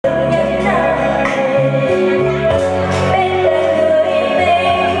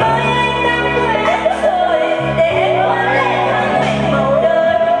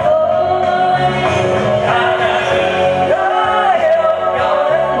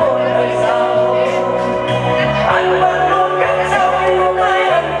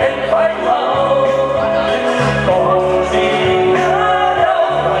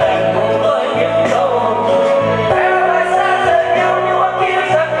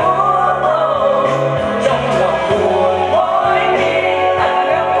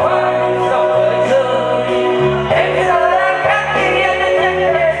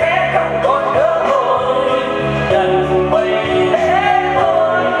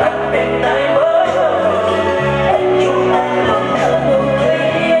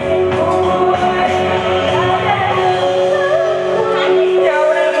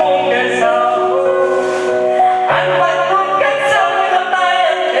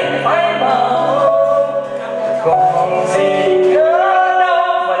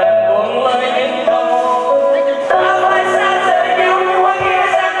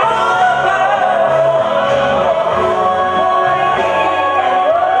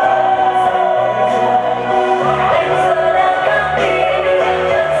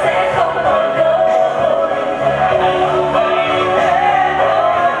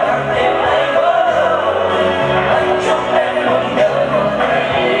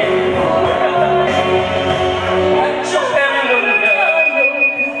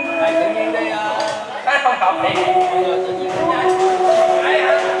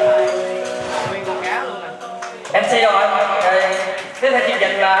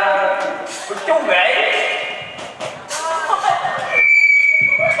là chú rể.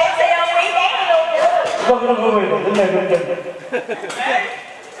 Em sẽ ông ý đáng luôn. Vâng, nó vui tính này lên trình.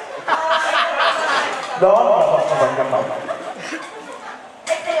 Đó là phần cảm động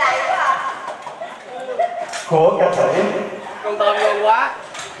của ca sĩ. Con tôm ngon quá.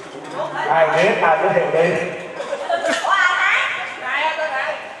 Ai biết, ai giới thiệu đi.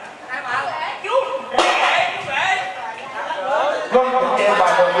 Vâng, cũng chèo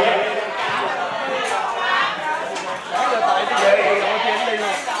bài đồ Viet.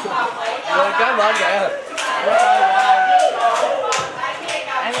 Rồi cá bên kìa.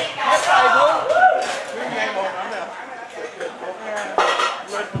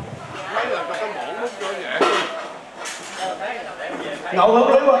 Ngậu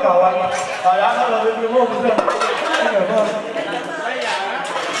hướng lý qua cầu anh. Rồi đó, nó lên đi luôn.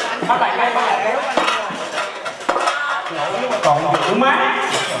 Bắt lại ngay, bắt lại kéo. Còn giữ má.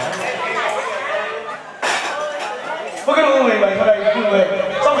 Với cái người bạn ở đây, cái người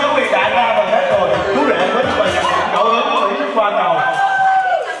sau khi người đại ra và hết rồi, chú rể với những bài nhạc ngẫu hứng của Lý qua cầu.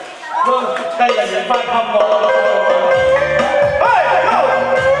 Vâng, đây là những fan hâm mộ.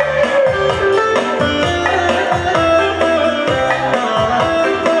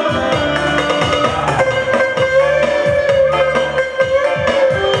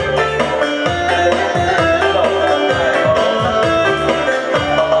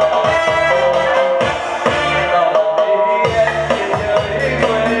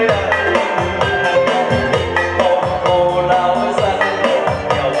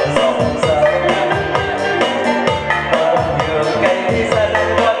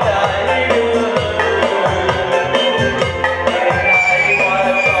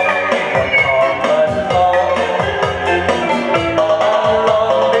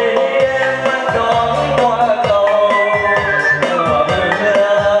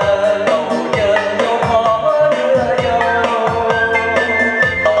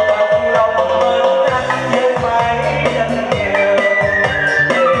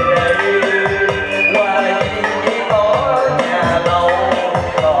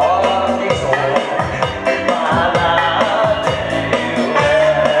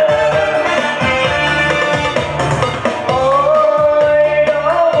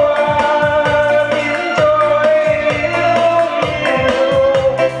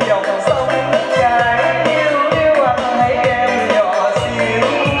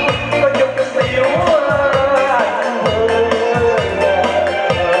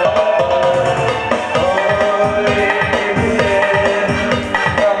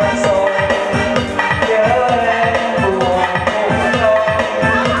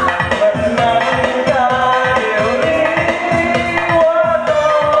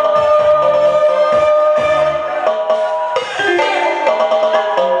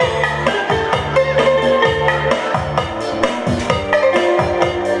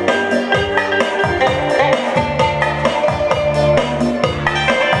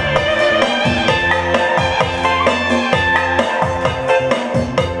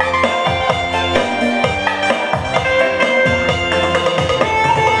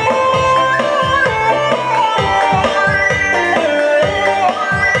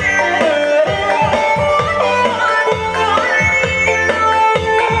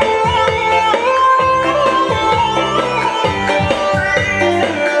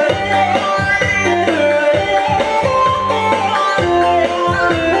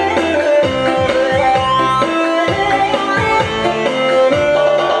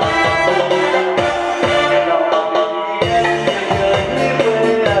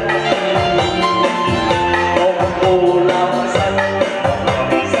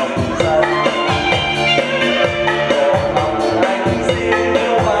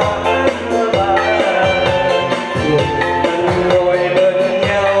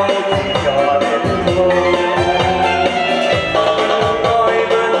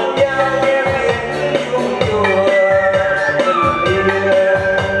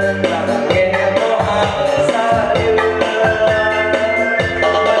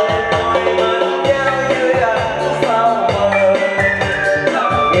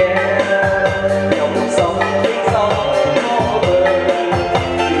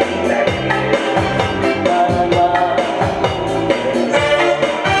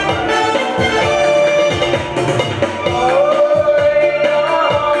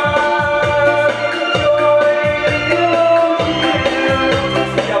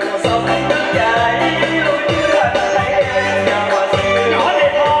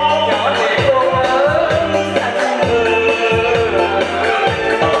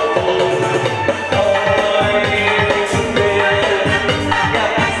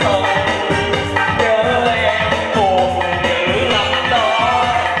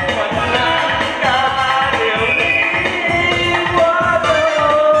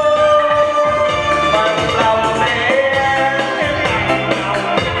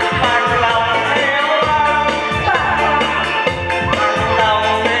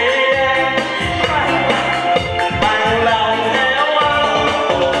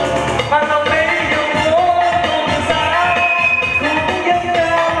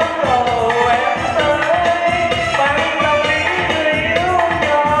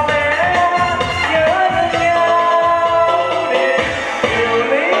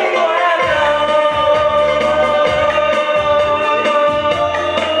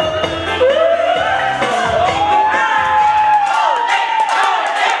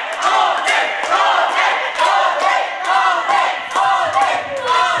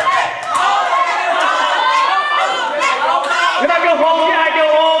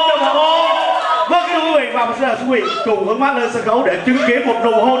 và sẽ là quý vị cùng hướng mắt lên sân khấu để chứng kiến một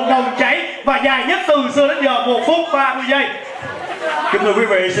nụ hôn nồng cháy và dài nhất từ xưa đến giờ 1 phút 30 giây. Kính thưa quý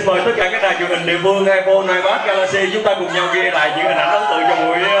vị, xin mời tất cả các đài truyền hình địa phương, iPhone, iPad, Galaxy chúng ta cùng nhau ghi lại những hình ảnh ấn tượng cho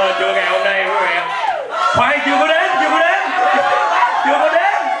buổi trưa ngày hôm nay quý vị. Khoan, chưa có đến.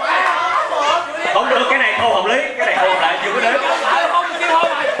 Không được, cái này không hợp lý, chưa có đến.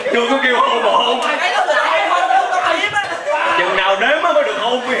 Chưa có kêu hôn mà hôn. Chừng nào đếm mới được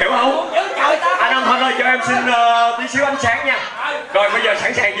hôn, quý hiểu không? Anh âm thanh ơi, cho em xin tí xíu ánh sáng nha. Rồi bây giờ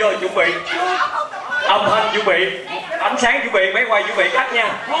sẵn sàng chưa? Chuẩn bị. Âm thanh chuẩn bị, ánh sáng chuẩn bị, máy quay chuẩn bị, cắt nha.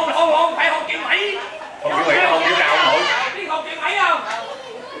 Hôn, phải hôn chuyện Mỹ. Hôn chuẩn bị, hôn kiểu nào không nổi. Hôn chuyện Mỹ không?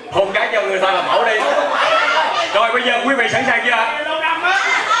 Hôn cái cho người ta làm mẫu đi. Rồi bây giờ quý vị sẵn sàng chưa?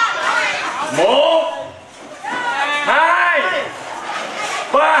 1 2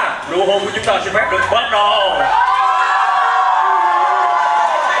 3, nụ hôn của chúng ta xin phép được bắt đầu.